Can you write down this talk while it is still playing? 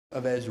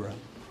of Ezra.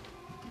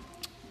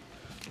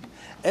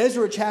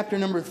 Ezra chapter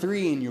number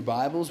 3 in your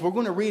Bibles. We're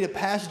going to read a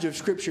passage of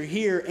Scripture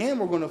here, and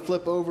we're going to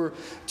flip over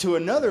to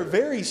another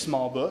very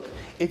small book.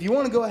 If you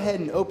want to go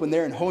ahead and open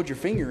there and hold your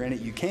finger in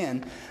it, you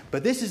can.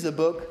 But this is the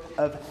book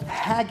of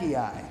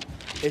Haggai.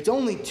 It's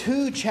only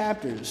 2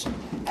 chapters.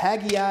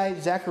 Haggai,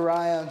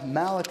 Zechariah,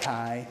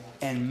 Malachi,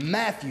 and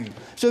Matthew.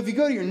 So if you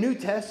go to your New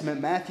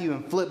Testament, Matthew,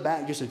 and flip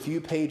back just a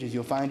few pages,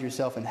 you'll find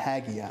yourself in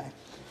Haggai.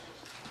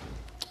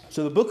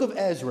 So the book of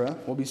Ezra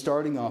we'll be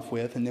starting off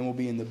with, and then we'll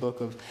be in the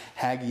book of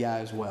Haggai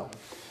as well.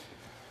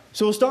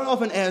 So we'll start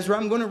off in Ezra.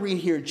 I'm going to read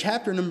here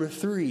chapter number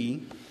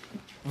 3,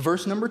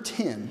 verse number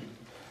 10.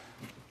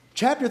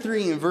 Chapter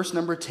 3 and verse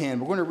number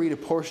 10. We're going to read a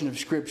portion of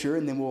Scripture,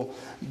 and then we'll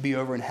be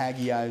over in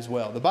Haggai as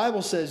well. The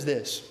Bible says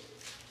this: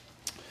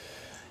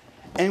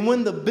 "And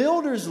when the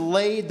builders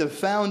laid the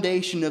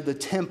foundation of the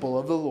temple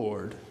of the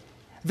Lord,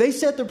 they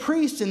set the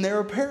priests in their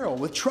apparel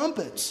with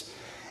trumpets,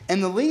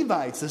 and the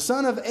Levites, the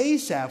son of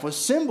Asaph, with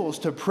cymbals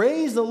to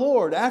praise the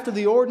Lord after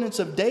the ordinance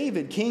of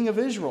David, king of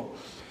Israel.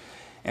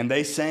 And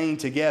they sang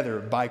together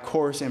by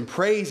course in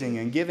praising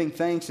and giving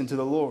thanks unto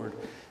the Lord,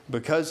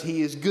 because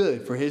he is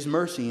good, for his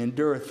mercy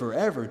endureth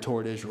forever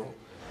toward Israel.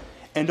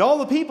 And all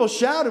the people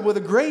shouted with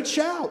a great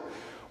shout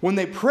when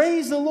they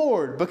praised the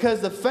Lord, because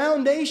the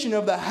foundation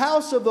of the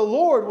house of the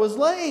Lord was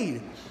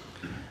laid.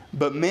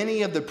 But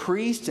many of the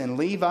priests and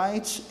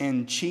Levites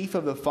and chief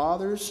of the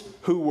fathers,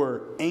 who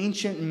were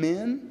ancient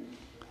men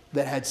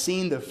that had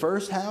seen the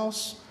first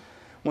house,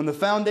 when the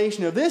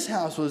foundation of this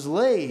house was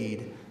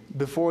laid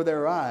before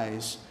their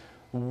eyes,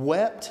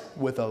 wept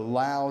with a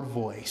loud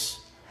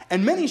voice.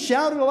 And many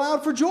shouted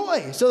aloud for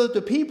joy, so that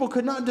the people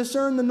could not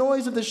discern the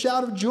noise of the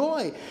shout of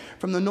joy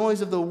from the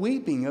noise of the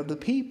weeping of the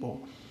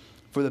people.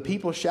 For the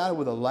people shouted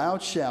with a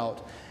loud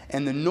shout,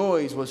 and the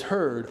noise was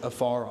heard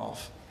afar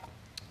off."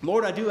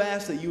 Lord, I do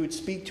ask that you would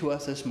speak to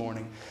us this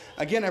morning.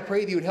 Again, I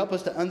pray that you would help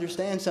us to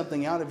understand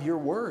something out of your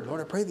word. Lord,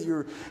 I pray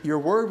that your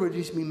word would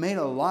just be made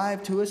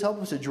alive to us.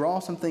 Help us to draw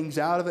some things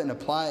out of it and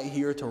apply it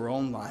here to our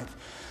own life.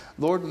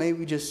 Lord, may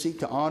we just seek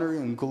to honor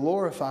and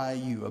glorify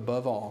you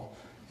above all.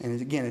 And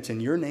again, it's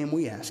in your name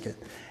we ask it.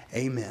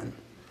 Amen.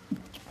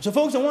 So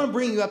folks, I want to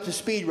bring you up to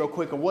speed real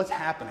quick of what's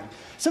happening.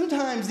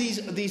 Sometimes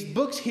these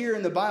books here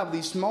in the Bible,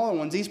 these smaller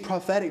ones, these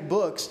prophetic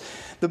books,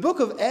 the book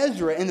of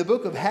Ezra and the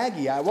book of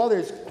Haggai, while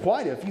there's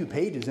quite a few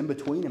pages in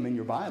between them in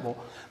your Bible,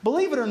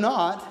 believe it or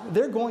not,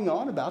 they're going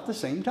on about the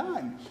same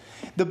time.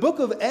 The book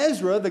of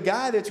Ezra, the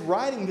guy that's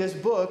writing this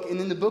book,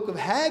 and in the book of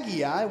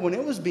Haggai, when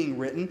it was being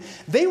written,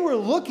 they were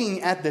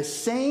looking at the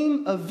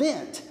same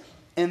event,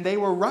 and they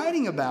were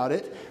writing about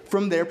it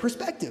from their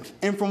perspective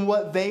and from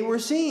what they were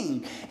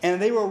seeing.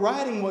 And they were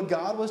writing what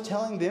God was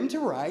telling them to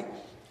write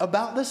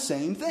about the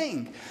same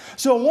thing.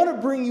 So I want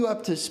to bring you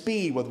up to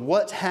speed with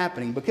what's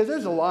happening, because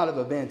there's a lot of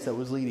events that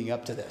was leading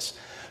up to this.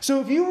 So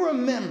if you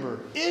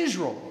remember,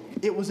 Israel,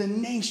 it was a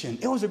nation.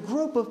 It was a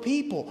group of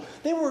people.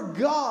 They were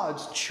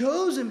God's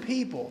chosen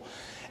people.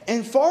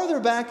 And farther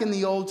back in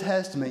the Old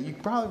Testament, you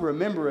probably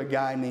remember a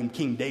guy named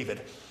King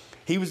David.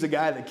 He was the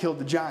guy that killed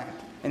the giant.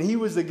 And he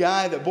was the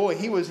guy that,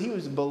 he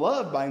was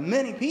beloved by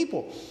many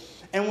people.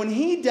 And when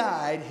he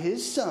died,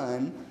 his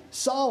son,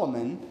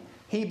 Solomon,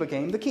 he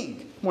became the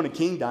king. When a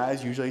king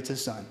dies, usually it's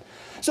his son.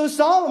 So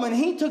Solomon,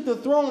 he took the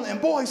throne.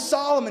 And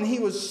Solomon, he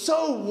was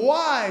so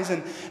wise.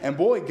 And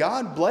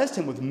God blessed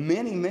him with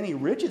many, many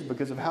riches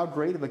because of how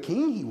great of a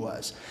king he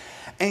was.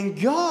 And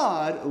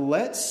God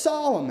let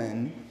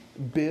Solomon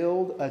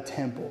build a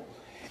temple.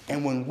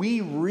 And when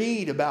we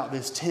read about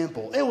this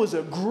temple, it was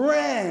a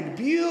grand,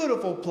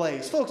 beautiful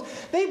place. Folks,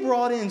 they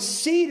brought in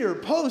cedar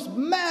posts,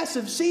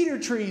 massive cedar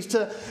trees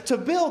to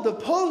build the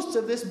posts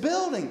of this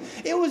building.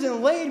 It was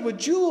inlaid with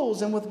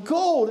jewels and with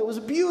gold. It was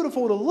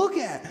beautiful to look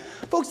at.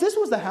 Folks, this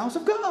was the house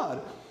of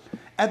God.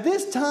 At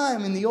this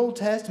time in the Old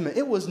Testament,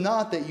 it was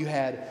not that you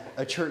had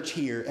a church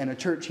here and a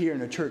church here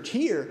and a church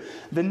here.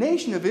 The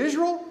nation of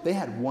Israel, they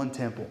had one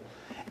temple.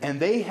 And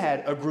they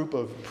had a group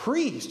of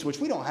priests, which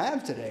we don't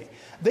have today.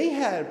 They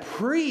had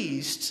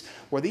priests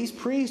where these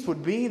priests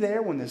would be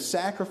there when the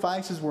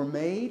sacrifices were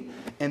made.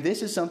 And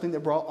this is something that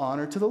brought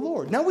honor to the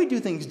Lord. Now we do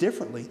things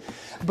differently.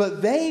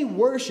 But they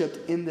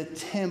worshiped in the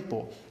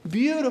temple.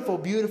 Beautiful,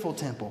 beautiful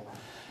temple.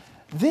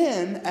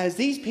 Then as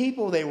these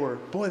people, they were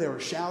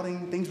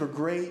shouting. Things were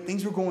great.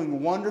 Things were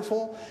going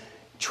wonderful.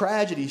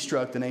 Tragedy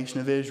struck the nation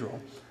of Israel.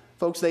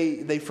 Folks,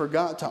 they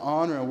forgot to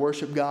honor and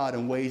worship God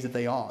in ways that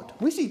they ought.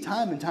 We see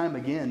time and time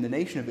again, the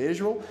nation of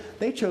Israel,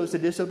 they chose to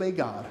disobey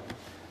God.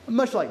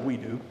 Much like we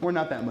do. We're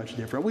not that much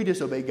different. We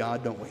disobey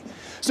God, don't we?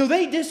 So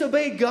they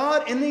disobeyed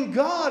God, and then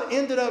God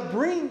ended up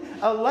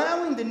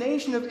allowing the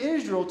nation of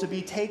Israel to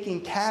be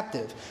taken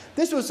captive.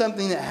 This was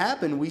something that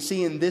happened, we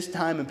see in this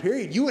time and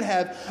period. You would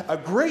have a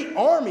great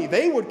army.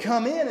 They would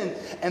come in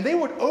and they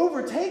would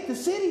overtake the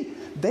city.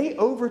 They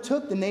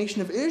overtook the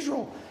nation of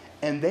Israel.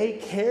 And they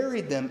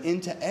carried them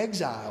into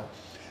exile.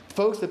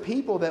 Folks, the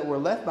people that were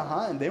left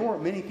behind, there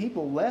weren't many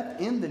people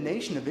left in the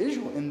nation of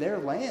Israel, in their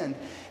land,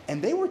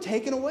 and they were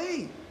taken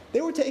away.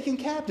 They were taken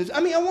captives.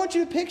 I mean, I want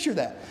you to picture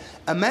that.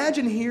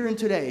 Imagine here and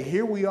today.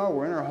 Here we are.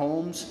 We're in our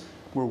homes.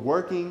 We're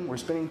working. We're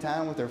spending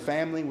time with our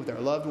family, with our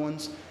loved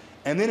ones.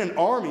 And then an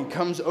army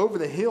comes over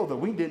the hill that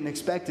we didn't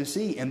expect to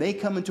see. And they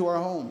come into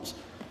our homes.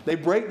 They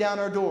break down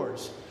our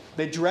doors.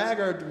 They drag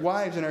our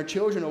wives and our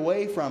children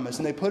away from us.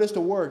 And they put us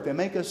to work. They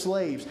make us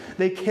slaves.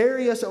 They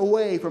carry us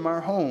away from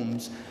our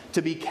homes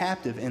to be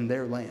captive in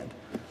their land.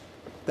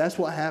 That's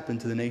what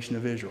happened to the nation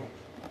of Israel.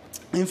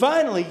 And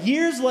finally,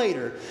 years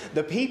later,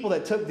 the people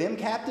that took them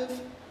captive,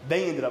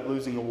 they ended up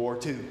losing a war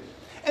too.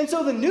 And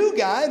so the new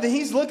guy,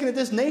 he's looking at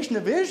this nation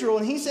of Israel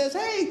and he says,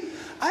 hey,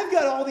 I've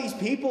got all these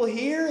people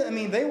here. I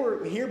mean, they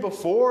were here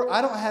before.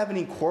 I don't have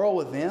any quarrel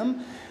with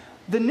them.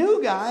 The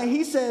new guy,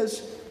 he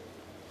says,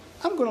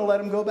 I'm going to let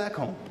them go back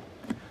home.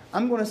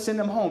 I'm going to send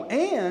them home.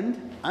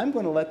 And I'm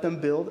going to let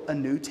them build a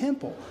new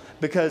temple.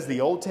 Because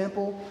the old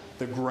temple,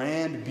 the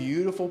grand,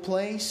 beautiful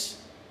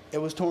place, it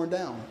was torn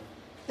down.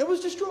 It was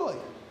destroyed.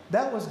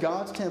 That was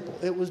God's temple.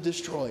 It was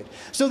destroyed.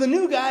 So the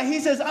new guy,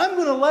 he says, I'm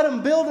going to let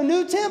him build a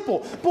new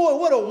temple. Boy,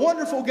 what a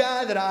wonderful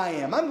guy that I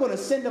am. I'm going to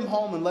send him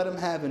home and let him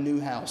have a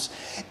new house.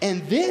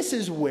 And this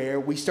is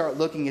where we start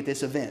looking at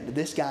this event.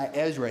 This guy,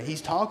 Ezra,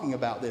 he's talking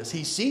about this.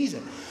 He sees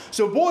it.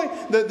 So boy,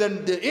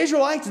 the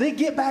Israelites, they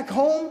get back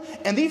home.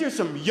 And these are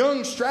some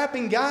young,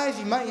 strapping guys.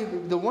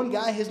 The one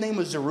guy, his name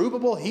was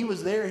Zerubbabel. He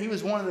was there. He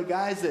was one of the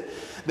guys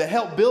that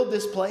helped build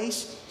this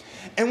place.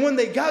 And when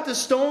they got the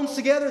stones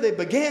together, they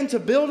began to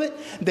build it.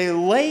 They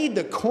laid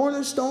the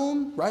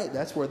cornerstone, right?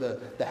 That's where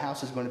the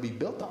house is going to be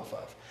built off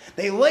of.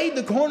 They laid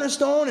the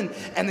cornerstone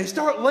and they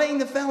start laying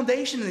the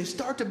foundation and they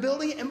start to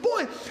building it. And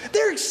boy,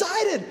 they're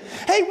excited.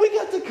 Hey, we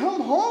got to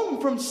come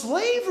home from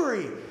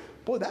slavery.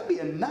 Boy, that'd be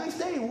a nice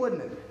day,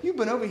 wouldn't it? You've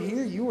been over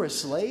here, you were a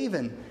slave,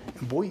 and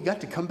boy, you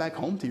got to come back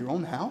home to your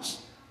own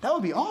house. That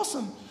would be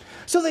awesome.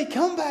 So they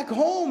come back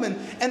home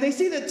and they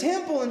see the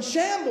temple in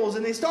shambles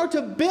and they start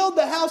to build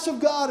the house of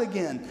God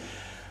again.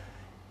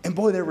 And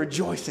boy, they're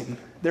rejoicing.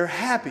 They're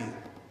happy.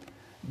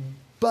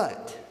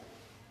 But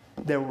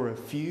there were a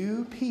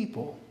few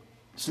people.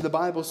 So the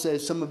Bible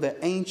says some of the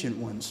ancient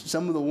ones,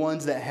 some of the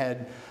ones that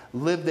had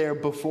lived there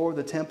before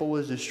the temple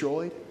was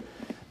destroyed.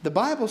 The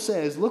Bible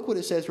says, look what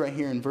it says right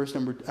here in verse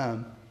number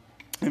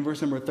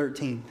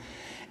 13.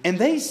 And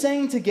they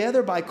sang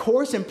together by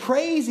chorus and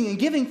praising and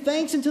giving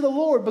thanks unto the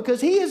Lord because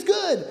he is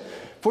good,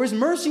 for his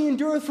mercy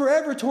endureth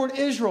forever toward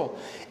Israel.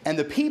 And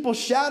the people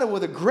shouted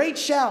with a great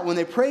shout when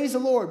they praised the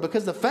Lord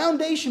because the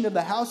foundation of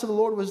the house of the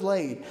Lord was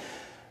laid.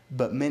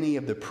 But many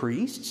of the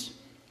priests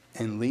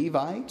and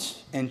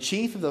Levites and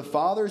chief of the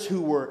fathers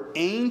who were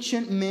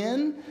ancient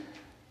men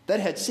that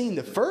had seen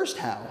the first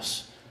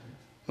house,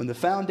 when the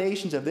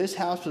foundations of this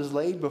house was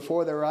laid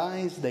before their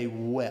eyes, they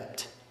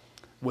wept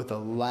with a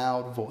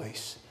loud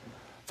voice.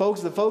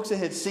 Folks, the folks that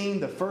had seen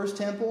the first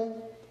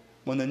temple,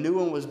 when the new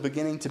one was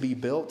beginning to be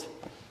built,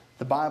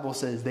 the Bible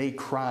says they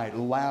cried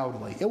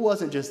loudly. It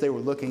wasn't just they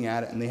were looking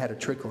at it and they had a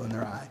trickle in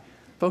their eye.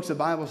 Folks, the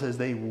Bible says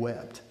they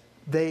wept.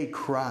 They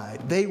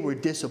cried. They were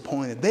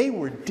disappointed. They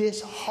were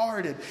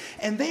disheartened.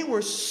 And they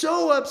were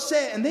so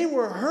upset and they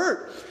were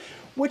hurt.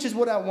 Which is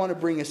what I want to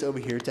bring us over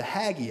here to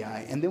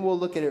Haggai. And then we'll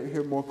look at it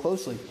here more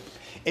closely.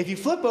 If you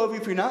flip over,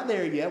 if you're not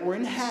there yet, we're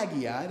in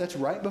Haggai. That's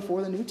right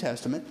before the New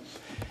Testament.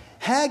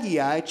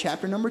 Haggai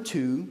chapter number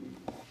 2,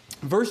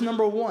 verse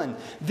number 1.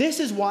 This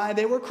is why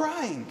they were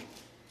crying.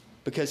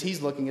 Because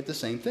he's looking at the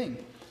same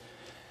thing.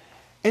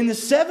 In the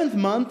 7th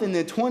month, in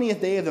the 20th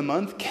day of the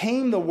month,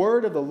 came the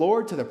word of the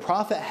Lord to the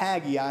prophet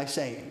Haggai,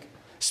 saying,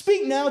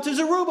 Speak now to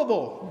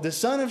Zerubbabel, the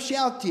son of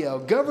Shealtiel,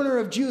 governor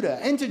of Judah,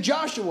 and to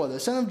Joshua,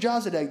 the son of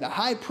Jozadak, the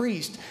high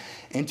priest,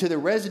 and to the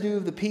residue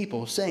of the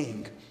people,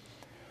 saying,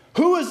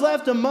 Who is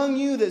left among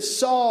you that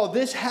saw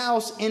this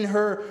house in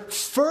her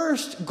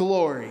first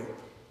glory?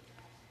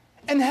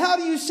 And how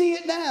do you see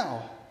it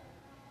now?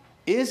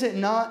 Is it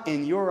not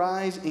in your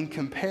eyes in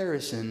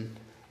comparison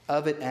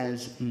of it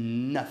as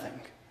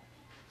nothing?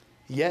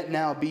 Yet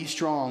now be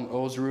strong,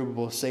 O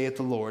Zerubbabel, saith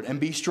the Lord.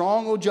 And be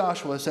strong, O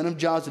Joshua, son of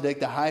Jozadak,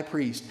 the high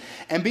priest.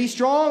 And be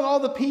strong,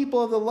 all the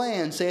people of the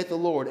land, saith the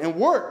Lord. And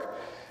work,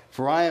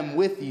 for I am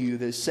with you,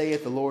 that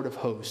saith the Lord of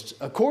hosts,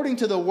 according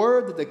to the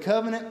word that the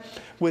covenant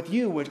with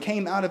you which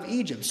came out of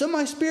Egypt. So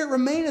my spirit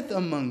remaineth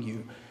among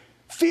you.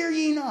 Fear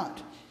ye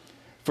not.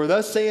 For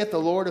thus saith the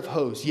Lord of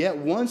hosts, Yet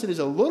once it is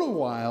a little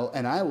while,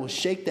 and I will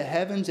shake the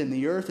heavens and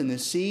the earth and the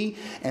sea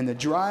and the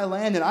dry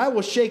land, and I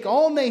will shake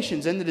all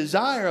nations, and the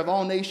desire of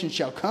all nations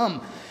shall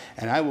come,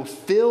 and I will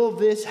fill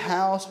this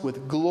house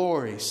with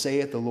glory,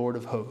 saith the Lord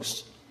of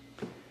hosts.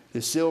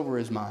 The silver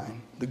is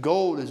mine, the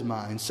gold is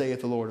mine,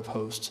 saith the Lord of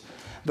hosts.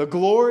 The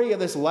glory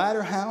of this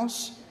latter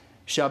house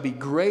shall be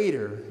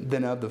greater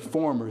than of the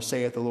former,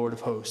 saith the Lord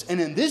of hosts. And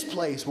in this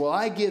place will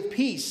I give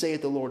peace,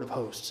 saith the Lord of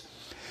hosts.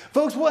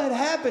 Folks, what had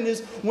happened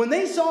is when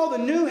they saw the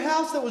new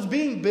house that was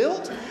being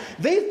built,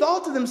 they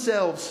thought to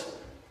themselves,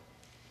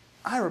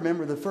 I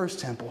remember the first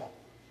temple.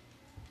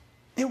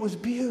 It was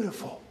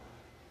beautiful.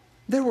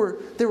 There were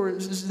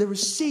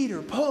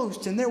cedar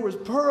posts, and there was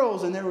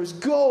pearls, and there was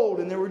gold,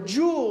 and there were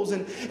jewels,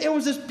 and it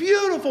was this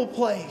beautiful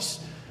place.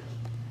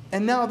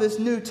 And now this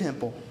new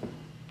temple,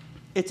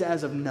 it's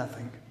as of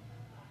nothing.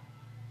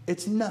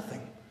 It's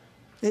nothing.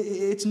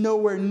 It's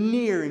nowhere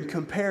near in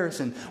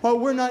comparison. Well,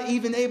 we're not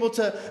even able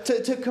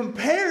to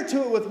compare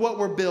to it with what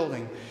we're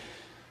building.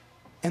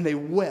 And they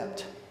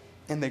wept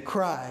and they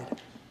cried.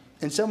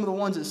 And some of the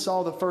ones that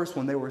saw the first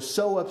one, they were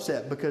so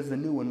upset because the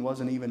new one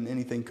wasn't even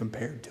anything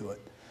compared to it.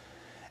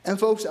 And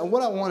folks,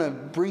 what I want to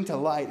bring to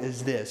light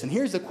is this. And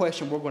here's the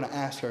question we're going to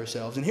ask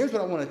ourselves. And here's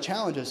what I want to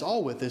challenge us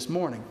all with this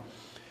morning.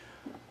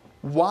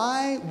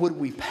 Why would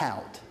we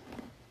pout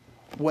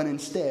when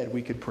instead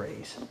we could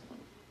praise?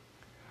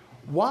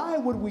 Why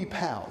would we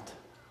pout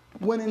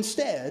when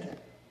instead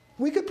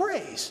we could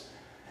praise?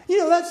 You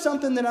know, that's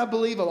something that I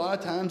believe a lot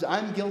of times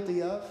I'm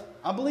guilty of.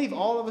 I believe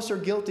all of us are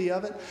guilty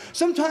of it.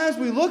 Sometimes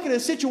we look at a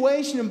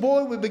situation and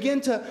boy, we begin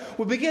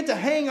to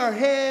hang our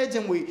heads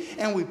and we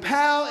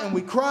pout and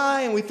we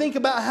cry and we think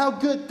about how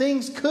good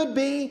things could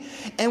be,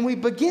 and we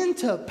begin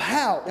to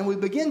pout and we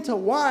begin to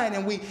whine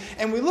and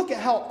we look at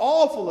how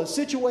awful a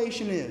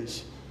situation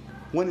is,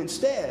 when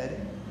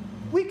instead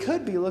we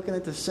could be looking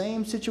at the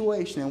same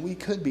situation and we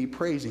could be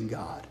praising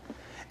God.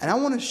 And I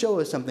want to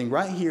show us something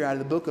right here out of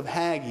the book of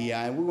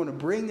Haggai. And we're going to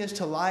bring this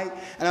to light.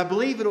 And I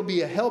believe it'll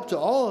be a help to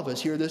all of us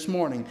here this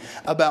morning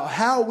about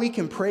how we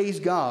can praise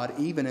God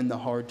even in the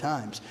hard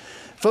times.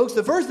 Folks,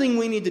 the first thing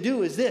we need to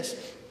do is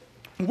this.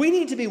 We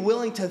need to be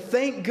willing to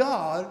thank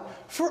God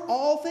for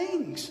all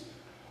things.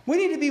 We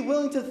need to be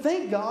willing to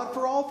thank God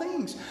for all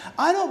things.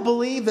 I don't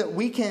believe that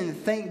we can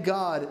thank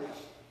God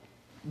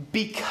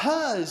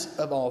because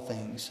of all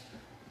things,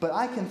 but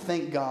I can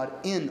thank God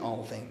in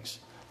all things.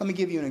 Let me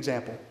give you an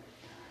example.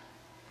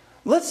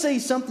 Let's say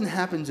something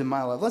happens in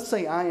my life. Let's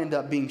say I end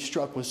up being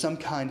struck with some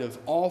kind of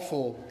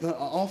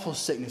awful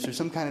sickness or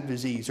some kind of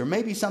disease. Or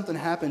maybe something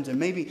happens and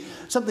maybe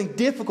something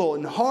difficult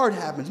and hard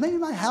happens. Maybe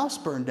my house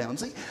burned down.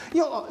 See,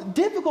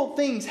 difficult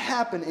things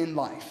happen in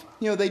life.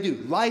 They do.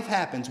 Life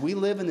happens. We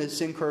live in this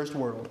sin-cursed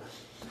world.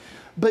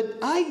 But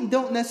I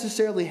don't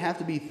necessarily have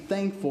to be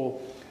thankful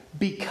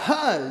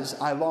because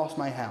I lost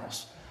my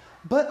house.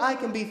 But I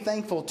can be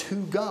thankful to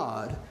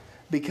God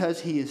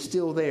because He is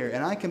still there.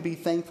 And I can be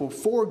thankful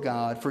for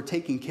God for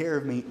taking care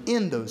of me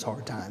in those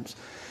hard times.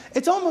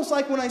 It's almost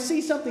like when I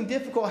see something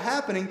difficult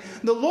happening,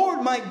 the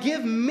Lord might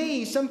give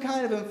me some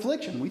kind of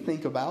affliction. We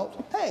think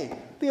about,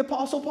 the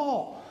Apostle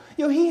Paul.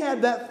 He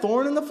had that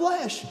thorn in the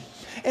flesh.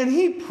 And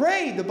he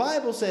prayed, the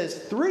Bible says,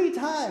 3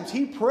 times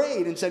he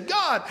prayed and said,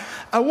 God,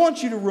 I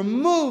want you to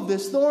remove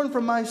this thorn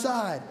from my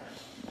side.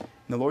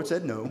 And the Lord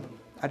said, no,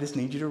 I just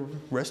need you to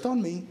rest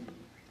on me,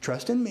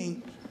 trust in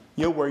me.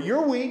 Where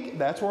you're weak,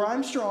 that's where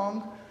I'm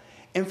strong.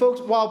 And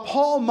folks, while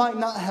Paul might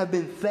not have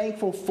been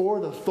thankful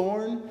for the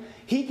thorn,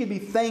 he could be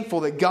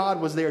thankful that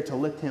God was there to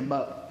lift him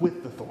up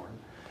with the thorn.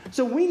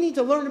 So we need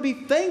to learn to be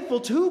thankful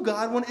to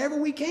God whenever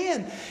we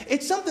can.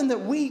 It's something that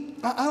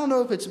I don't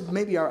know if it's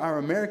maybe our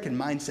American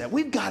mindset.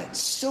 We've got it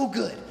so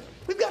good.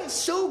 We've got it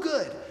so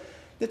good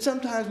that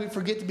sometimes we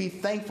forget to be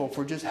thankful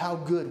for just how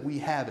good we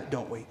have it,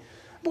 don't we?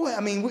 Boy,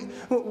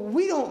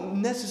 we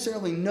don't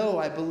necessarily know,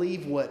 I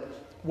believe,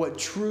 what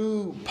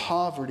true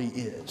poverty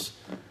is.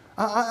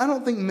 I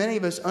don't think many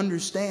of us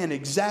understand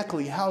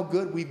exactly how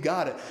good we've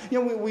got it.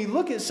 We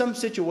look at some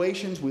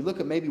situations, we look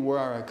at maybe where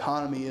our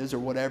economy is or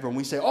whatever, and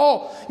we say,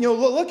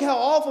 look how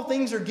awful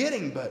things are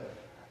getting. But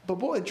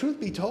boy, truth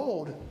be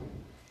told,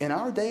 in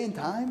our day and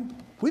time,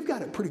 we've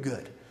got it pretty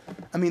good.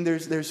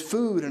 There's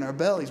food in our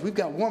bellies. We've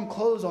got warm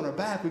clothes on our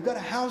back. We've got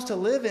a house to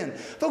live in.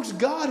 Folks,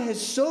 God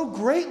has so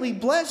greatly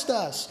blessed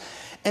us.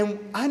 And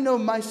I know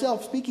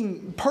myself,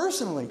 speaking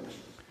personally,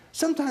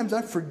 sometimes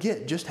I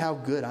forget just how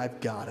good I've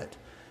got it.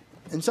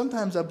 And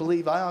sometimes I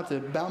believe I ought to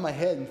bow my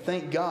head and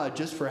thank God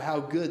just for how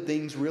good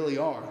things really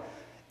are,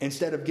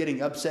 instead of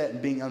getting upset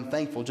and being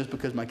unthankful just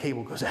because my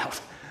cable goes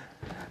out.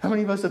 How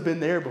many of us have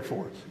been there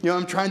before?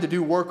 I'm trying to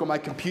do work on my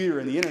computer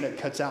and the internet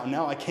cuts out and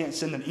now I can't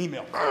send an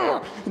email.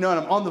 And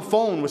I'm on the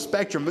phone with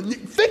Spectrum, but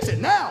fix it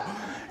now.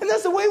 And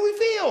that's the way we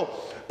feel.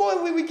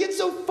 Boy, we get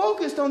so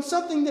focused on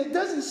something that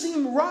doesn't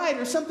seem right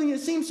or something that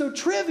seems so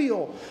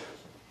trivial.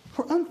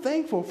 We're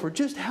unthankful for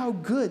just how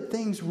good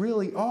things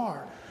really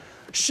are.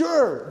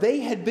 Sure, they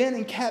had been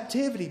in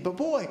captivity, but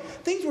boy,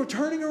 things were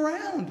turning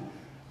around.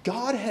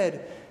 God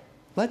had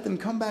let them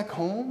come back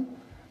home.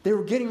 They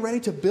were getting ready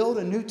to build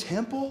a new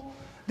temple.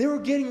 They were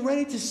getting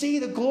ready to see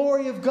the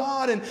glory of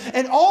God.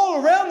 And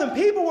all around them,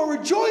 people were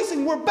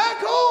rejoicing. We're back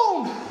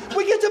home.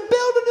 We get to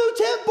build a new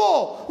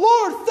temple.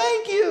 Lord,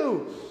 thank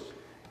you.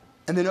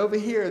 And then over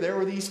here, there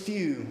were these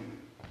few.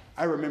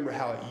 I remember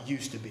how it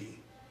used to be.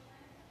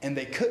 And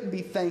they couldn't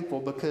be thankful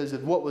because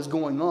of what was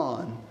going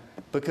on,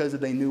 because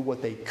they knew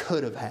what they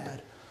could have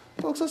had.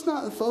 Folks, let's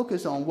not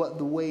focus on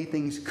the way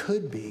things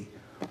could be.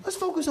 Let's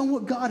focus on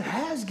what God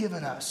has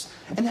given us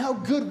and how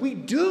good we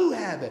do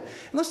have it.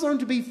 And let's learn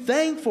to be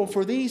thankful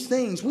for these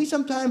things. We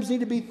sometimes need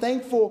to be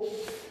thankful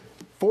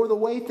for the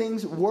way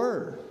things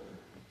were.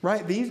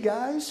 Right? These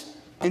guys,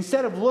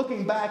 instead of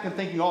looking back and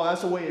thinking,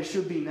 that's the way it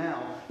should be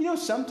now.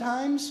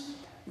 Sometimes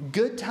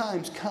good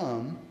times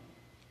come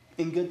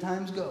and good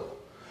times go.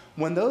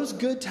 When those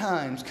good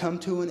times come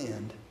to an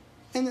end,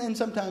 And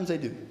sometimes they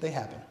do. They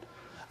happen.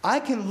 I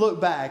can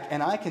look back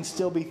and I can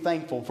still be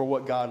thankful for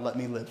what God let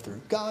me live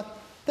through. God,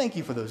 thank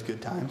you for those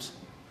good times.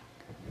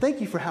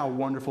 Thank you for how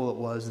wonderful it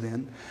was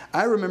then.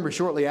 I remember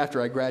shortly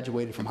after I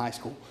graduated from high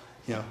school,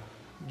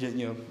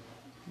 2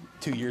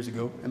 years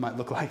ago, it might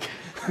look like.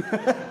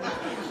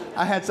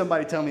 I had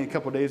somebody tell me a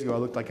couple days ago I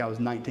looked like I was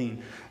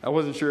 19. I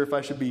wasn't sure if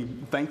I should be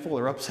thankful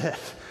or upset.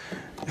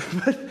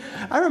 But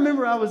I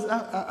remember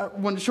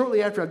when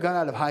shortly after I got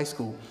out of high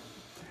school,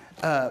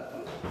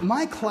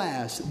 my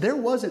class, there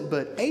wasn't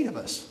but 8 of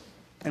us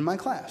in my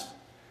class.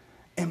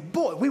 And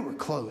boy, we were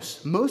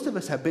close. Most of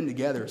us have been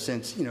together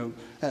since, 4th,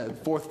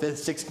 5th,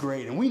 6th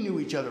grade. And we knew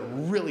each other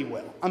really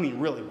well. I mean,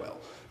 really well.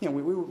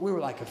 We were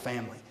like a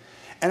family.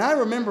 And I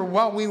remember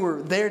while we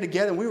were there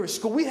together, we were at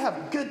school, we'd have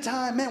a good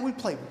time, man. We'd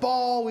play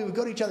ball. We would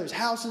go to each other's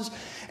houses.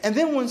 And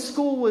then when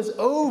school was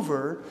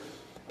over,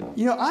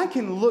 I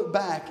can look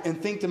back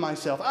and think to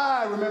myself,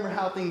 I remember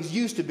how things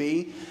used to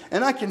be.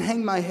 And I can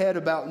hang my head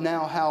about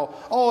now how,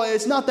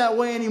 it's not that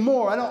way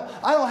anymore. I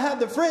don't have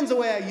the friends the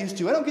way I used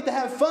to. I don't get to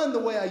have fun the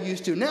way I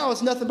used to. Now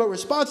it's nothing but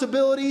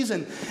responsibilities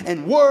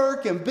and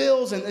work and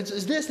bills and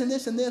it's this and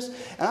this and this.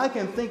 And I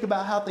can think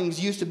about how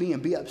things used to be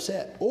and be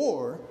upset.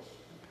 Or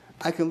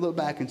I can look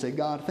back and say,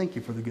 God, thank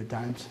you for the good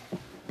times.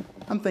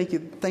 I'm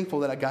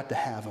thankful that I got to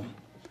have them.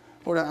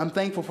 Lord, I'm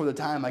thankful for the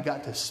time I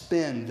got to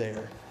spend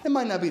there. It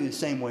might not be the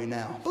same way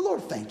now, but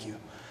Lord, thank you.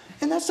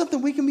 And that's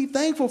something we can be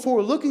thankful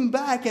for, looking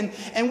back,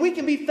 and we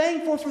can be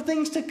thankful for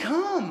things to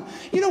come.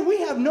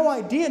 We have no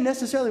idea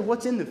necessarily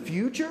what's in the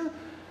future,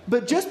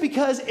 but just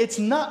because it's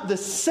not the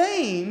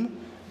same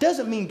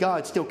doesn't mean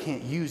God still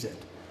can't use it.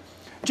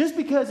 Just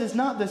because it's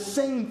not the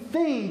same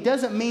thing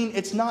doesn't mean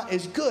it's not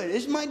as good.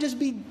 It might just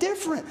be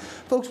different.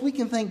 Folks, we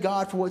can thank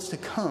God for what's to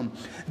come.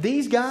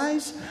 These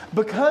guys,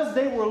 because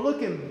they were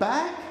looking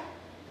back,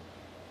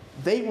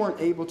 they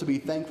weren't able to be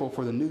thankful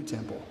for the new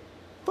temple.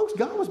 Folks,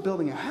 God was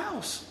building a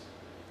house.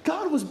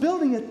 God was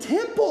building a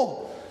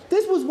temple.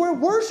 This was where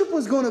worship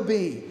was going to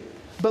be.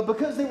 But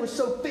because they were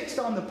so fixed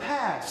on the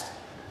past,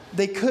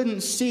 they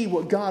couldn't see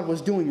what God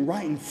was doing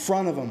right in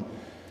front of them.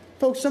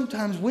 Folks,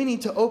 sometimes we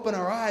need to open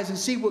our eyes and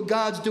see what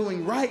God's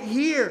doing right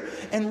here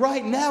and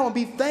right now and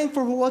be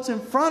thankful for what's in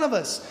front of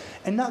us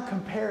and not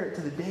compare it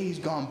to the days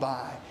gone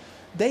by.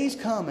 Days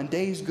come and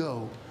days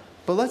go.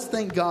 But let's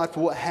thank God for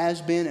what has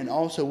been and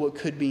also what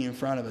could be in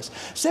front of us.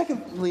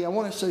 Secondly, I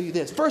want to show you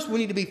this. First, we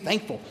need to be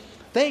thankful.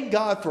 Thank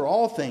God for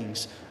all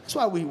things. That's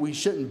why we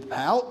shouldn't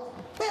pout.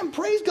 Man,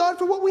 praise God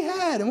for what we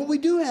had and what we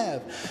do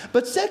have.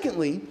 But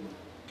secondly,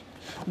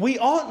 we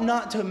ought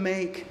not to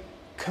make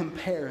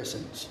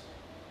comparisons.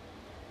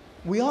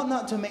 We ought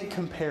not to make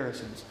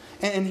comparisons.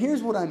 And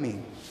here's what I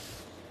mean.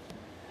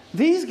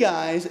 These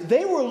guys,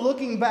 they were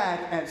looking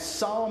back at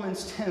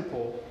Solomon's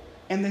temple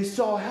and they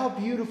saw how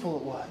beautiful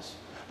it was.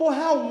 Boy,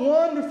 how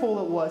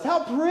wonderful it was.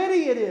 How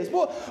pretty it is.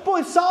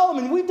 Boy,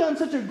 Solomon, we've done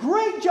such a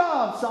great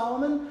job,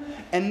 Solomon.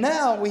 And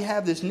now we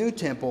have this new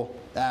temple.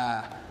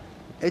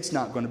 It's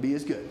not going to be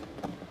as good.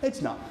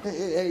 It's not.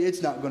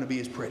 It's not going to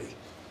be as pretty.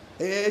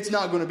 It's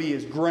not going to be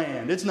as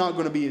grand. It's not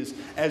going to be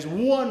as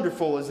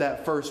wonderful as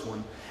that first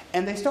one.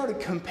 And they started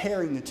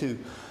comparing the two.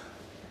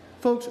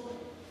 Folks,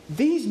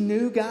 these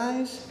new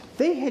guys,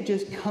 they had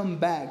just come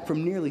back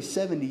from nearly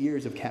 70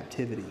 years of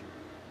captivity.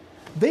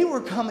 They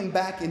were coming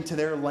back into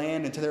their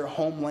land, into their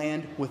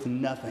homeland with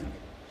nothing.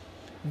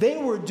 They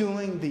were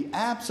doing the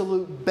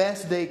absolute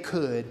best they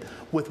could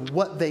with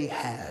what they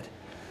had.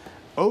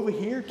 Over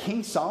here,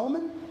 King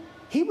Solomon,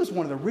 he was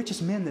one of the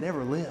richest men that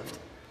ever lived.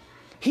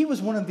 He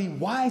was one of the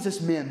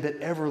wisest men that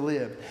ever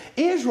lived.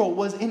 Israel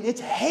was in its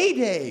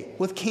heyday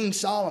with King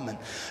Solomon.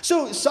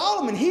 So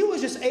Solomon, he was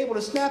just able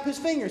to snap his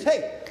fingers.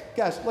 Hey,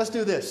 guys, let's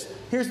do this.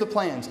 Here's the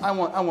plans. I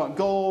want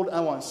gold.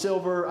 I want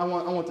silver. I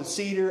want the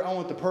cedar. I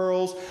want the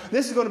pearls.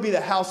 This is going to be the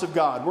house of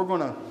God. We're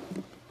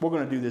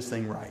going to do this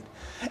thing right.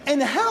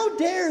 And how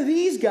dare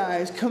these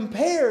guys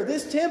compare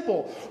this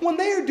temple when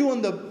they are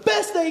doing the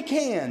best they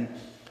can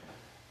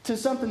to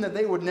something that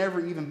they would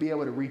never even be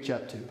able to reach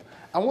up to?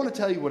 I want to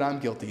tell you what I'm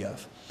guilty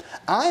of.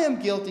 I am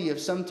guilty of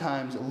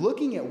sometimes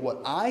looking at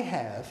what I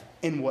have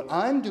and what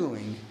I'm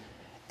doing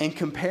and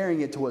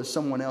comparing it to what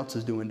someone else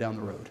is doing down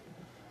the road.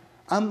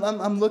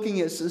 I'm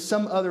looking at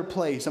some other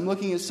place. I'm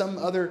looking at some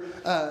other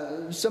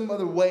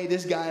way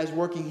this guy is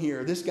working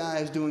here. This guy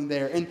is doing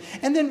there.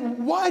 And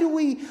then why do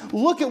we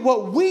look at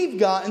what we've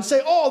got and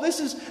say, oh, this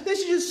is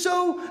just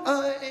so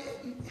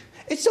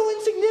it's so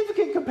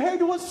insignificant compared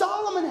to what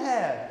Solomon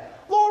had.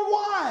 Lord,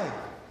 why?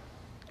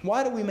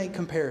 Why do we make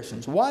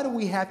comparisons? Why do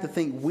we have to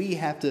think we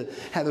have to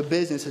have a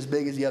business as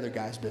big as the other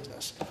guy's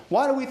business?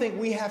 Why do we think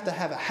we have to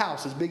have a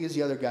house as big as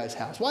the other guy's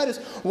house? Why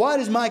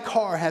does my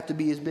car have to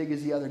be as big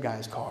as the other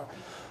guy's car?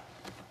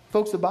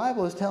 Folks, the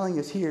Bible is telling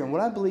us here, and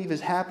what I believe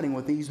is happening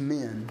with these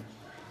men,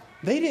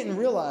 they didn't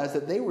realize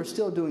that they were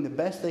still doing the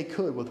best they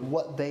could with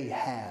what they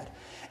had.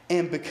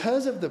 And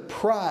because of the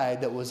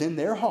pride that was in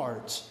their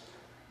hearts,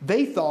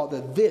 they thought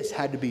that this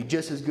had to be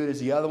just as good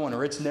as the other one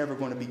or it's never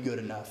going to be good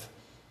enough.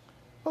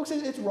 Folks,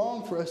 it's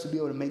wrong for us to be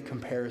able to make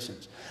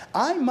comparisons.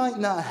 I might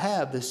not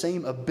have the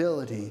same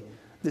ability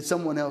that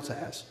someone else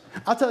has.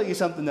 I'll tell you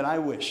something that I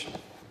wish.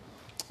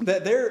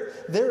 That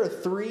there are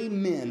 3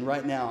 men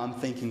right now I'm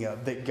thinking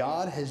of that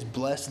God has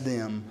blessed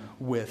them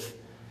with,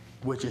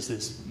 which is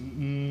this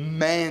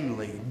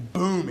manly,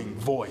 booming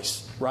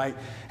voice, right?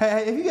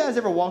 Hey, have you guys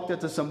ever walked up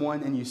to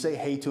someone and you say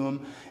hey to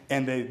them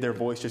and their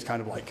voice just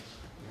kind of like,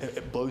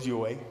 it blows you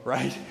away,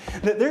 right?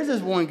 There's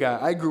this one guy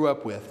I grew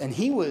up with, and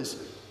he was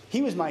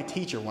my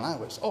teacher when I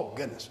was, oh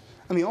goodness.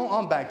 I mean,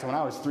 on back to when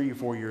I was 3 or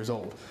 4 years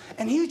old.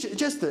 And he was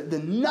just the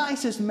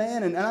nicest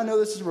man. And I know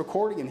this is a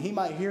recording and he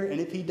might hear it.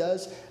 And if he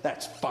does,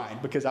 that's fine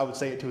because I would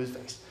say it to his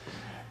face.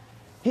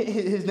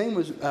 His name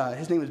was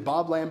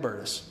Bob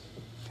Lambertus.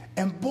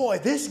 And boy,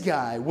 this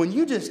guy, when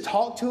you just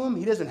talk to him,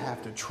 he doesn't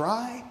have to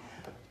try.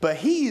 But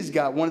he's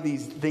got one of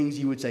these things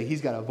you would say,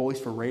 he's got a voice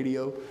for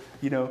radio.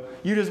 You know,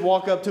 you just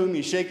walk up to him,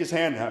 you shake his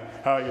hand.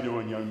 How you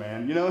doing, young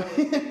man? You know,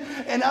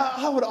 and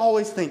I would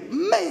always think,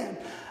 man,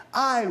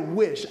 I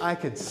wish I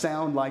could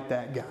sound like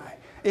that guy.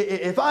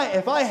 If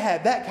I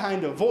had that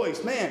kind of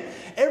voice, man,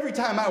 every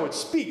time I would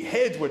speak,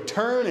 heads would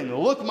turn and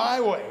look my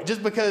way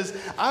just because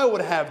I would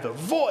have the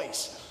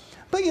voice.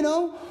 But you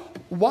know,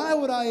 why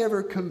would I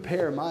ever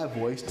compare my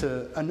voice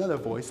to another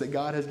voice that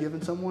God has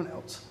given someone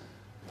else?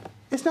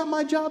 It's not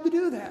my job to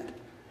do that.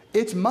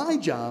 It's my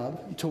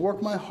job to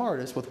work my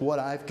hardest with what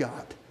I've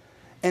got.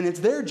 And it's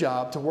their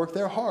job to work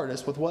their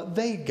hardest with what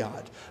they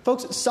got.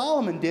 Folks,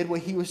 Solomon did what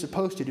he was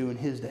supposed to do in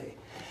his day.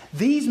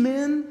 These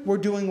men were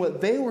doing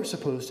what they were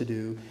supposed to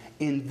do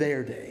in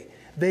their day.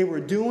 They were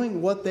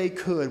doing what they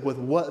could with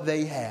what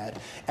they had.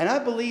 And I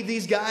believe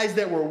these guys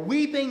that were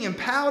weeping and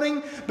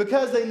pouting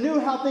because they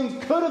knew how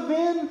things could have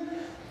been,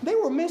 they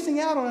were missing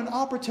out on an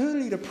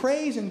opportunity to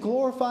praise and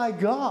glorify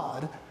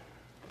God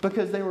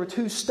because they were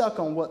too stuck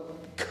on what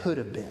could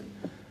have been.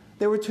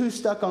 They were too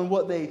stuck on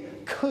what they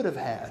could have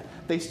had.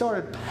 They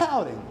started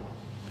pouting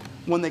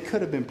when they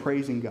could have been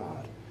praising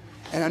God.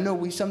 And I know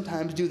we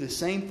sometimes do the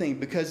same thing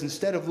because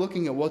instead of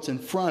looking at what's in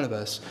front of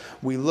us,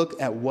 we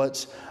look at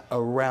what's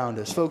around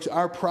us. Folks,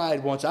 our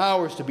pride wants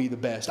ours to be the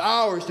best,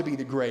 ours to be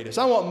the greatest.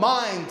 I want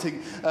mine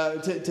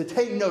to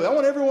take note. I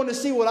want everyone to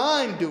see what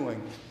I'm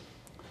doing.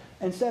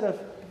 Instead of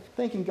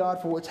thanking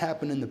God for what's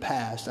happened in the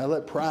past, I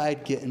let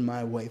pride get in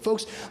my way.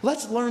 Folks,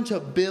 let's learn to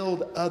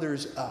build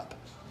others up.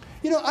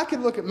 You know, I could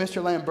look at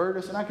Mr.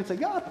 Lambertus and I could say,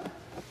 God,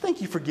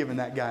 thank you for giving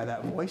that guy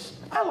that voice.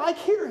 I like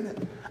hearing it.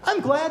 I'm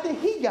glad that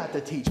he got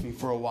to teach me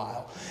for a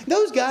while.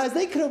 Those guys,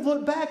 they could have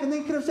looked back and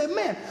they could have said,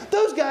 man,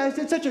 those guys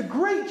did such a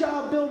great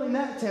job building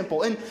that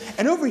temple.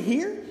 And over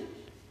here,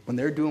 when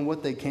they're doing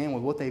what they can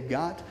with what they've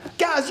got,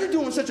 guys, you're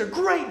doing such a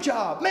great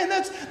job. Man,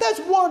 that's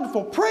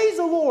wonderful. Praise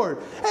the Lord.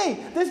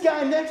 Hey, this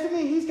guy next to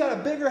me, he's got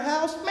a bigger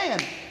house. Man,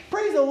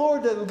 praise the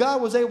Lord that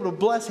God was able to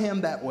bless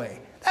him that way.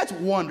 That's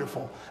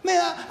wonderful.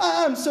 Man,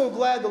 I'm so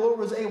glad the Lord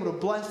was able to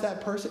bless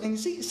that person. And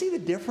you see the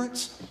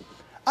difference?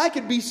 I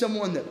could be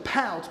someone that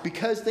pouts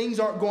because things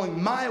aren't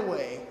going my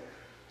way.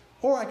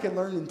 Or I could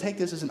learn and take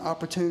this as an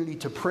opportunity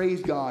to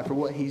praise God for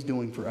what he's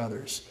doing for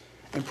others.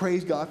 And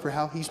praise God for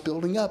how he's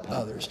building up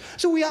others.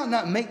 So we ought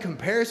not make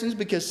comparisons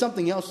because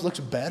something else looks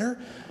better.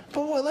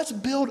 But boy, let's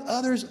build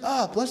others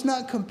up. Let's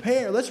not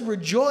compare. Let's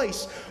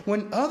rejoice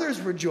when others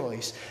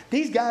rejoice.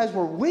 These guys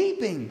were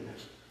weeping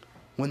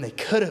when they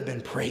could have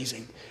been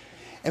praising.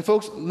 And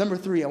folks, number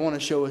 3, I want to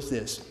show us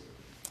this.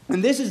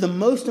 And this is the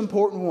most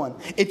important one.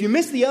 If you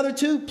miss the other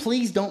 2,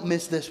 please don't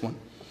miss this one.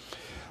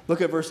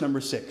 Look at verse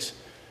number 6.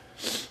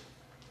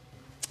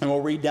 And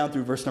we'll read down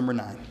through verse number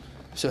 9.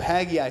 So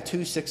Haggai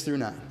 2, 6 through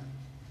 9.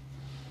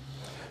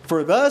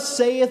 For thus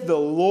saith the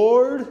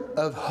Lord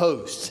of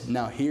hosts.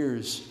 Now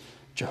here's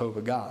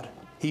Jehovah God.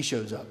 He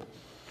shows up.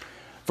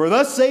 For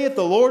thus saith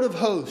the Lord of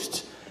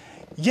hosts.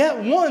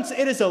 Yet once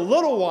it is a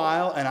little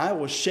while, and I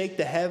will shake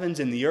the heavens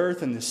and the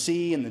earth and the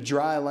sea and the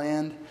dry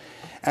land.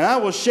 And I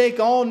will shake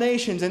all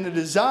nations, and the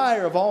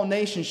desire of all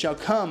nations shall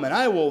come. And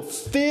I will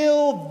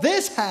fill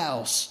this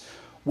house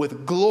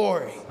with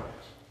glory,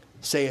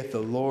 saith the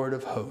Lord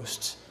of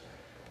hosts.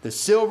 The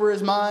silver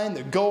is mine,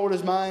 the gold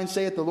is mine,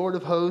 saith the Lord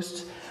of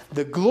hosts.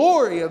 The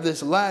glory of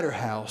this latter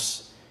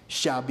house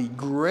shall be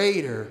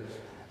greater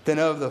than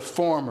of the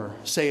former,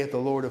 saith the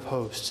Lord of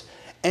hosts.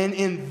 And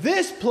in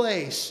this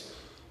place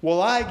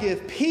will I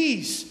give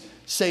peace,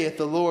 saith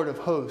the Lord of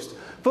hosts.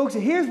 Folks,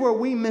 here's where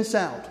we miss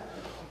out.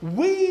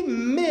 We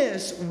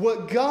miss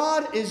what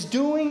God is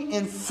doing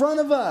in front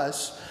of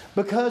us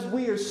because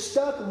we are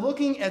stuck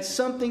looking at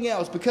something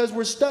else, because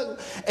we're stuck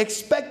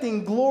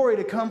expecting glory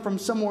to come from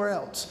somewhere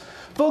else.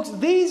 Folks,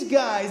 these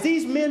guys,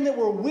 these men that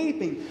were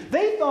weeping,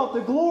 they thought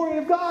the glory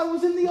of God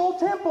was in the old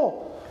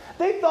temple.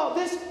 They thought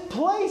this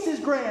place is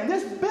grand.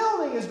 This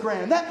building is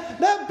grand.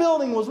 That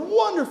building was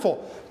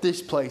wonderful.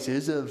 This place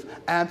is of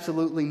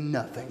absolutely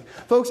nothing.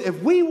 Folks,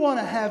 if we want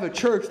to have a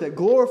church that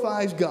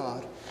glorifies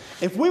God,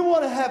 if we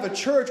want to have a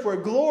church where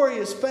glory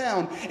is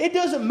found, it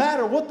doesn't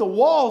matter what the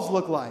walls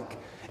look like.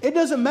 It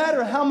doesn't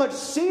matter how much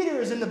cedar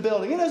is in the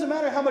building. It doesn't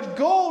matter how much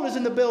gold is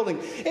in the building.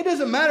 It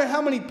doesn't matter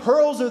how many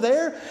pearls are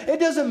there. It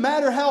doesn't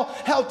matter how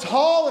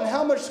tall and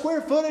how much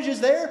square footage is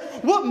there.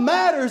 What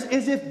matters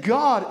is if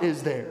God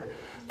is there.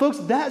 Folks,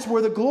 that's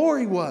where the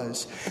glory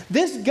was.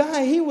 This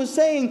guy, he was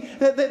saying,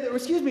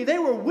 they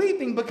were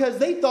weeping because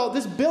they thought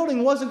this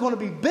building wasn't going to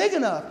be big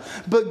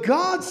enough. But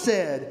God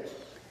said,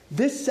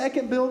 this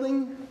second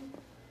building,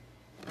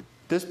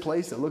 this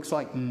place that looks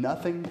like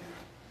nothing,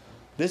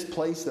 this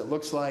place that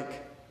looks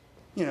like,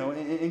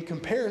 in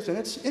comparison,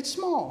 it's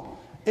small.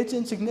 It's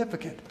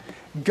insignificant.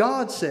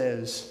 God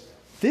says,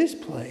 this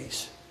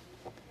place,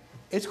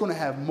 it's going to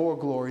have more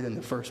glory than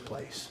the first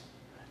place.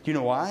 Do you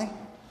know why?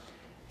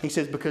 He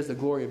says, because the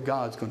glory of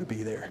God's going to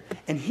be there.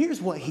 And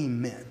here's what he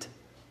meant.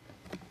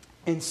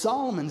 In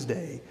Solomon's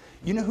day,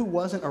 you know who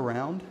wasn't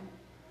around?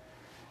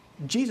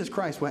 Jesus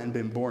Christ hadn't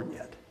been born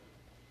yet.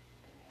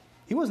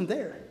 He wasn't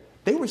there.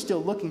 They were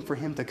still looking for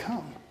him to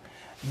come.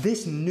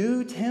 This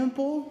new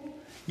temple,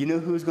 you know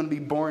who was going to be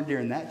born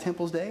during that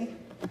temple's day?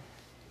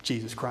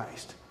 Jesus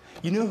Christ.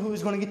 You know who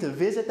was going to get to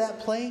visit that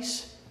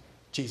place?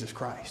 Jesus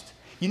Christ.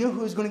 You know who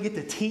was going to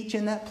get to teach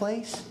in that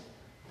place?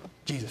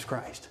 Jesus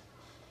Christ.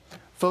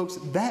 Folks,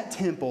 that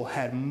temple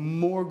had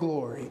more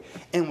glory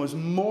and was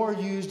more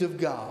used of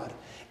God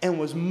and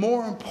was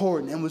more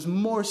important and was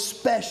more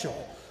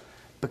special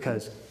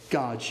because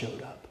God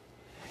showed up.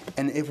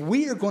 And if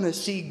we are going to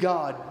see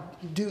God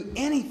do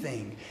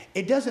anything,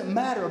 it doesn't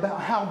matter about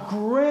how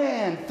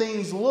grand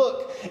things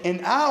look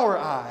in our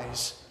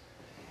eyes.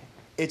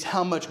 It's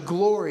how much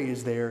glory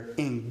is there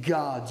in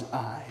God's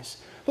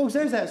eyes. Folks,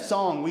 there's that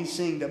song we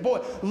sing that,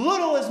 boy,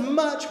 little is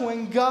much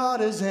when God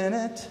is in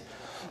it.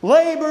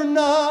 Labor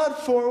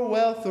not for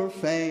wealth or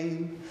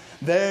fame.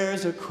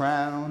 There's a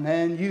crown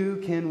and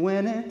you can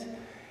win it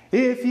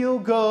if you'll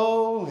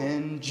go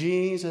in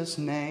Jesus'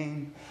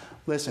 name.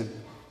 Listen,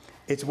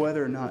 it's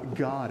whether or not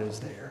God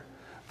is there.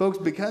 Folks,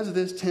 because of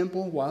this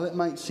temple, while it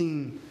might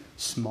seem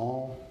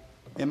small,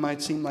 it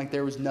might seem like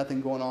there was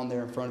nothing going on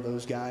there in front of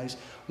those guys,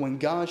 when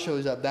God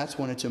shows up, that's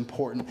when it's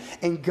important.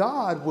 And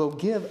God will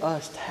give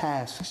us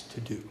tasks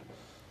to do.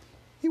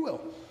 He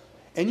will.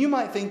 And you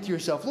might think to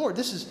yourself, Lord,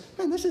 this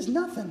is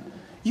nothing.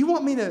 You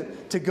want me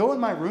to go in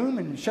my room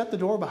and shut the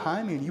door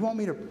behind me, and you want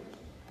me to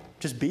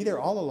just be there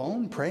all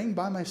alone praying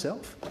by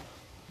myself?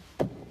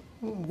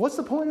 What's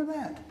the point of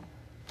that?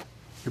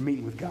 You're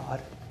meeting with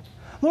God.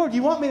 Lord,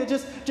 you want me to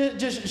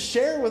just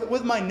share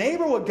with my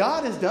neighbor what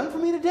God has done for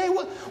me today?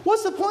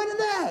 What's the point of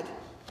that?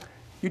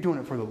 You're doing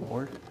it for the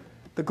Lord.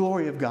 The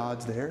glory of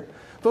God's there.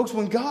 Folks,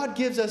 when God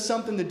gives us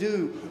something to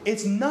do,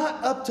 it's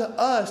not up to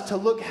us to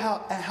look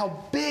at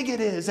how big it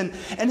is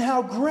and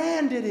how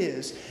grand it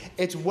is.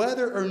 It's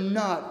whether or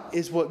not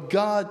is what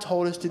God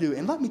told us to do.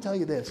 And let me tell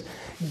you this.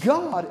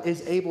 God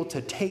is able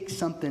to take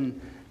something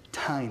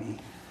tiny,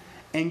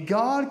 and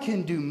God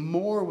can do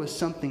more with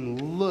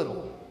something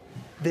little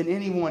than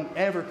anyone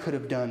ever could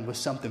have done with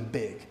something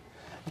big.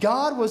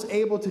 God was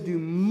able to do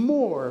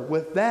more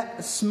with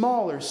that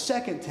smaller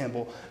second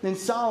temple than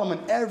Solomon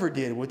ever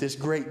did with this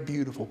great,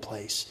 beautiful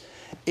place.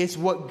 It's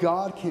what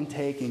God can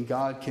take and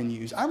God can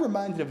use. I'm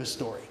reminded of a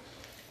story,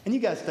 and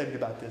you guys studied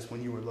about this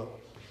when you were little.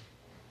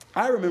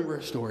 I remember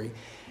a story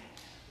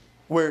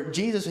where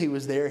Jesus, he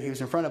was there, he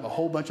was in front of a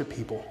whole bunch of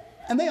people,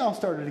 and they all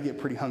started to get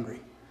pretty hungry.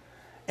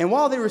 And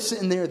while they were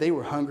sitting there, they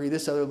were hungry.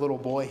 This other little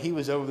boy, he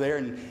was over there,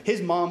 and his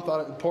mom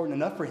thought it important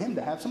enough for him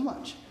to have some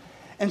lunch.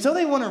 And so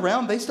they went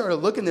around, they started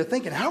looking, they're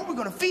thinking, how are we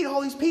going to feed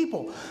all these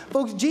people?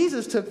 Folks,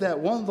 Jesus took that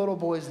one little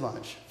boy's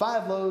lunch,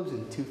 5 loaves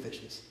and 2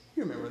 fishes.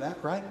 You remember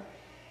that, right?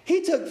 He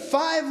took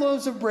 5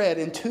 loaves of bread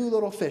and 2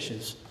 little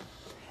fishes,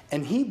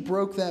 and he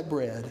broke that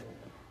bread,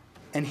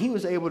 and he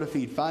was able to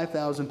feed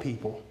 5,000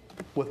 people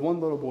with one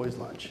little boy's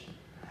lunch.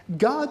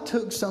 God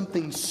took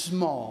something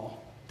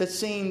small that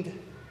seemed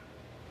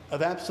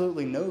of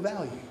absolutely no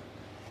value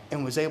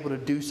and was able to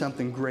do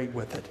something great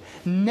with it.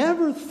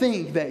 Never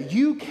think that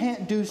you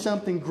can't do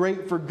something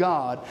great for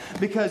God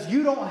because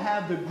you don't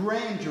have the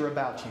grandeur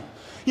about you.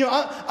 You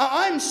know,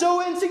 I'm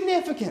so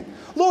insignificant.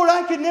 Lord,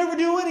 I could never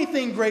do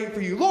anything great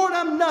for you. Lord,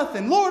 I'm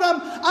nothing. Lord,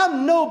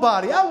 I'm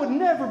nobody. I would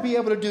never be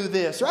able to do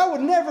this, or I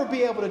would never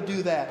be able to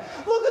do that.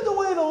 Look at the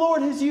way the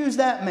Lord has used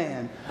that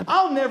man.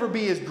 I'll never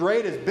be as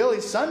great as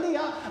Billy Sunday.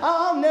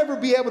 I'll never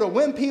be able to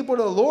win people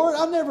to the Lord.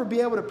 I'll never be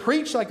able to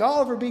preach like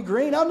Oliver B.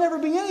 Green. I'll never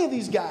be any of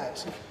these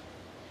guys.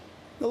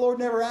 The Lord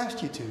never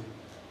asked you to.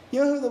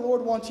 You know who the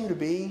Lord wants you to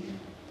be?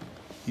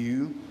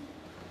 You.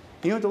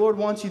 You know what the Lord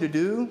wants you to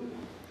do?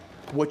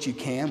 What you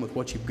can with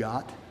what you've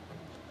got.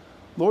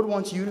 Lord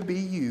wants you to be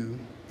you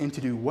and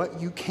to do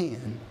what you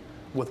can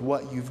with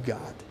what you've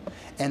got.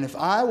 And if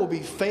I will be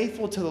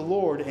faithful to the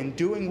Lord in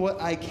doing what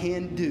I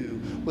can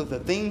do with the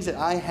things that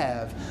I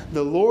have,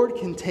 the Lord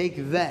can take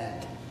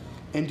that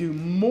and do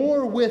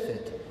more with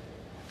it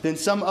than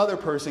some other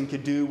person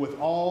could do with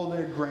all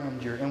their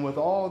grandeur and with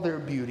all their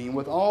beauty and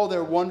with all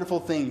their wonderful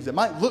things that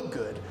might look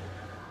good,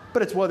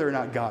 but it's whether or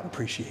not God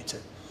appreciates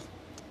it.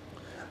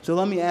 So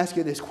let me ask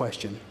you this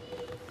question.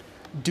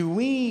 Do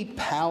we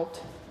pout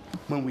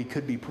when we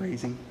could be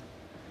praising?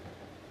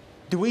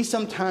 Do we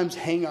sometimes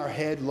hang our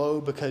head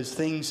low because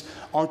things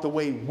aren't the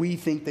way we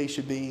think they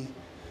should be?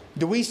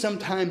 Do we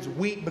sometimes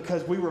weep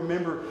because we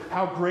remember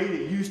how great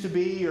it used to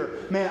be? Or,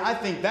 man, I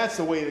think that's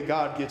the way that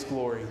God gets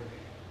glory.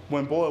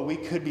 When, boy, we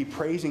could be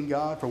praising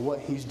God for what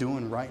He's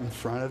doing right in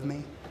front of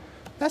me.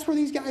 That's where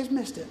these guys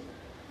missed it.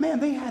 Man,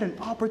 they had an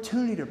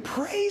opportunity to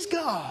praise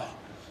God.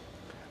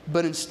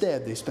 But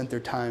instead, they spent their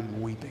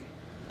time weeping.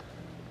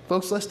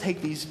 Folks, let's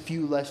take these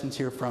few lessons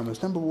here from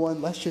us. Number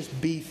one, let's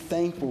just be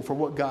thankful for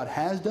what God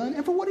has done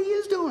and for what He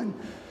is doing.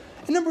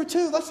 And number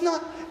two, let's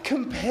not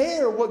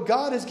compare what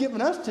God has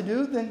given us to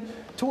do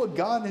to what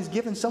God has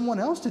given someone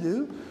else to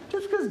do.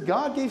 Just because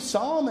God gave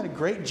Solomon a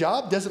great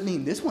job doesn't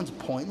mean this one's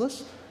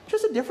pointless.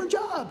 Just a different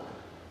job.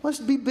 Let's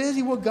be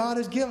busy with what God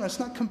has given us.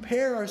 Let's not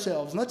compare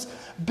ourselves. Let's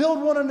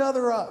build one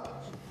another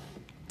up.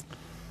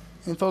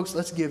 And folks,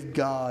 let's give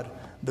God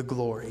the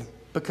glory,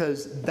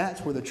 because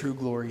that's where the true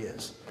glory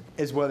is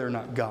whether or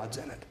not God's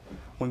in it.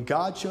 When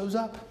God shows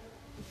up,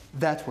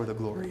 that's where the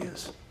glory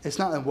is. It's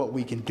not in what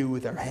we can do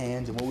with our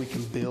hands and what we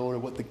can build or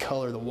what the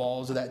color of the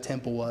walls of that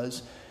temple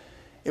was.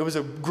 It was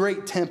a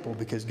great temple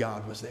because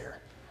God was there.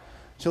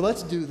 So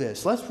let's do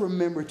this. Let's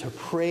remember to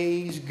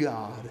praise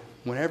God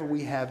whenever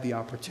we have the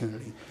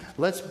opportunity.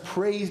 Let's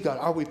praise God.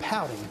 Are we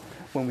pouting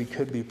when we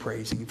could be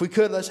praising? If we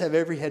could, let's have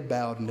every head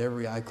bowed and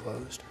every eye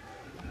closed.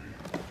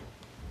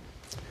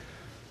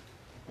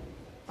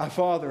 Our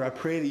Father, I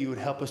pray that you would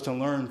help us to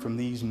learn from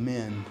these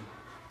men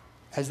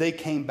as they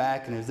came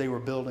back and as they were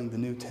building the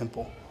new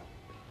temple.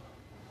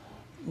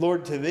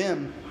 Lord, to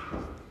them,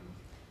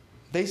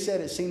 they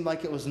said it seemed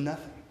like it was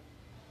nothing.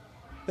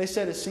 They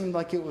said it seemed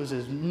like it was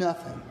as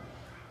nothing.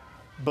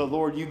 But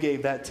Lord, you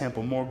gave that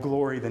temple more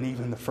glory than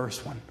even the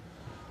first one,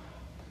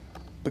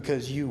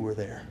 because you were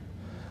there.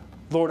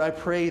 Lord, I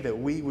pray that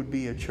we would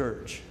be a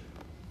church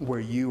where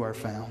you are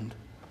found.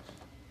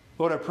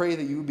 Lord, I pray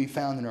that you would be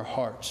found in our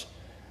hearts.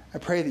 I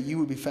pray that you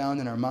would be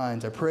found in our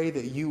minds. I pray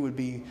that you would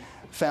be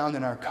found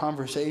in our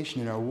conversation,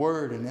 in our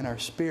word, and in our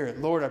spirit.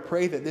 Lord, I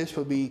pray that this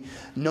would be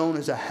known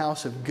as a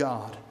house of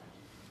God.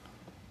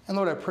 And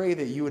Lord, I pray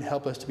that you would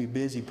help us to be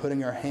busy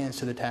putting our hands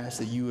to the task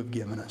that you have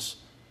given us.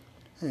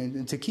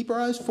 And to keep our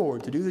eyes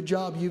forward, to do the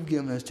job you've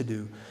given us to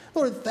do.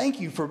 Lord,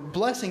 thank you for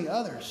blessing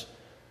others.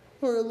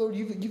 Lord,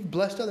 you've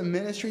blessed other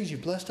ministries.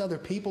 You've blessed other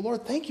people.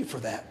 Lord, thank you for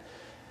that.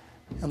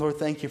 And Lord,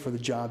 thank you for the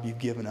job you've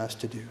given us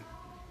to do.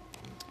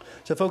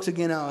 So folks,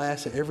 again, I'll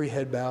ask that every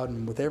head bowed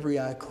and with every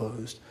eye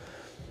closed.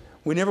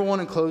 We never want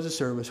to close a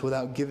service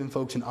without giving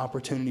folks an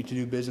opportunity to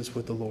do business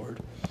with the Lord.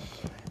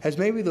 Has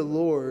maybe the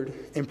Lord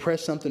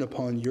impressed something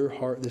upon your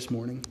heart this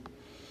morning?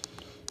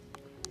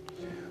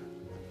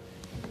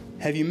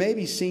 Have you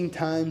maybe seen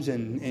times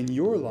in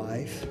your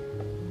life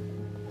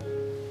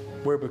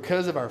where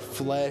because of our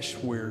flesh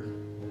we're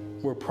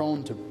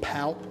prone to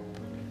pout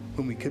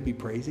when we could be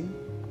praising?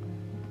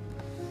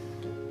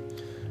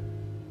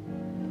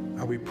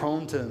 Are we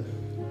prone to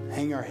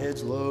hang our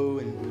heads low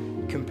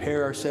and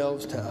compare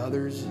ourselves to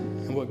others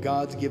and what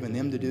God's given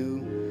them to do,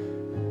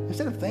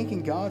 instead of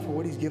thanking God for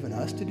what He's given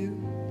us to do?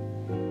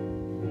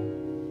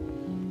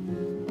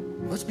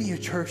 Let's be a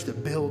church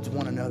that builds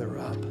one another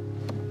up.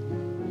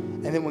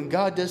 And then when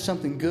God does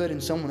something good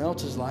in someone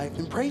else's life,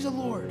 then praise the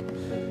Lord.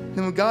 And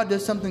then when God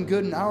does something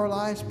good in our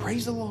lives,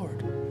 praise the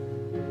Lord.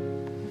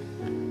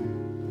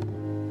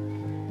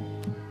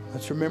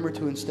 Let's remember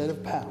to, instead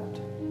of pout,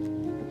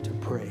 to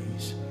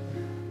praise.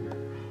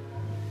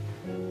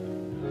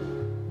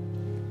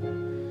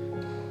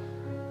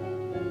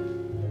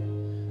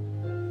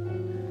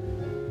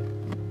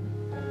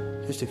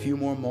 Just a few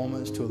more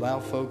moments to allow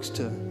folks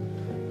to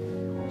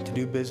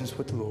do business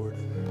with the Lord.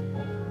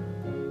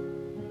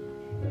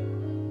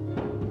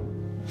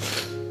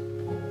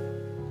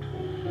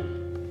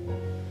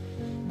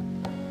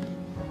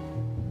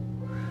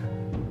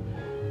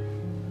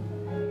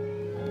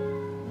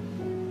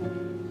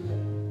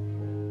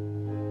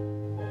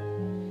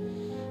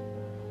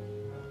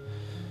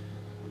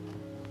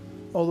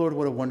 Oh Lord,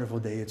 what a wonderful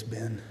day it's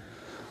been.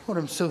 Lord,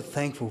 I'm so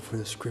thankful for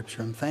the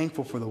Scripture. I'm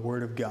thankful for the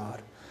Word of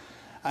God.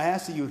 I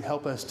ask that you would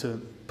help us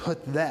to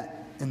put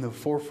that in the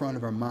forefront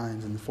of our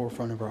minds, in the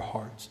forefront of our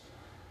hearts.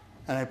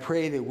 And I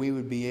pray that we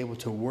would be able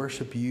to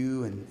worship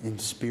you in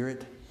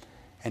spirit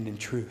and in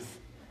truth.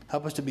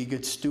 Help us to be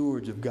good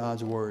stewards of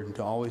God's Word and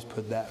to always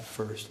put that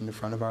first in the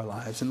front of our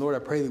lives. And Lord, I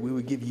pray that we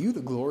would give you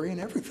the glory in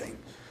everything.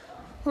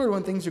 Lord,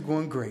 when things are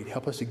going great,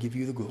 help us to give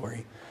you the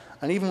glory.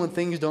 And even when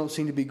things don't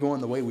seem to be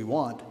going the way we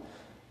want,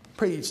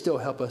 pray you'd still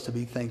help us to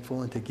be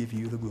thankful and to give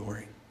you the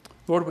glory.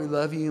 Lord, we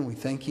love you and we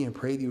thank you and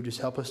pray that you would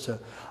just help us to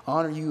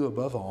honor you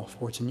above all.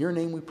 For it's in your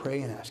name we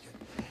pray and ask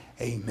it.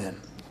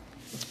 Amen.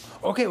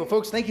 Okay, well,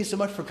 folks, thank you so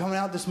much for coming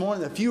out this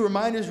morning. A few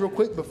reminders real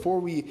quick before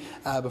we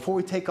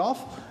take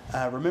off.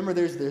 Remember,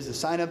 there's the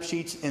sign-up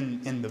sheets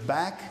in the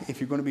back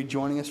if you're going to be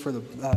joining us for the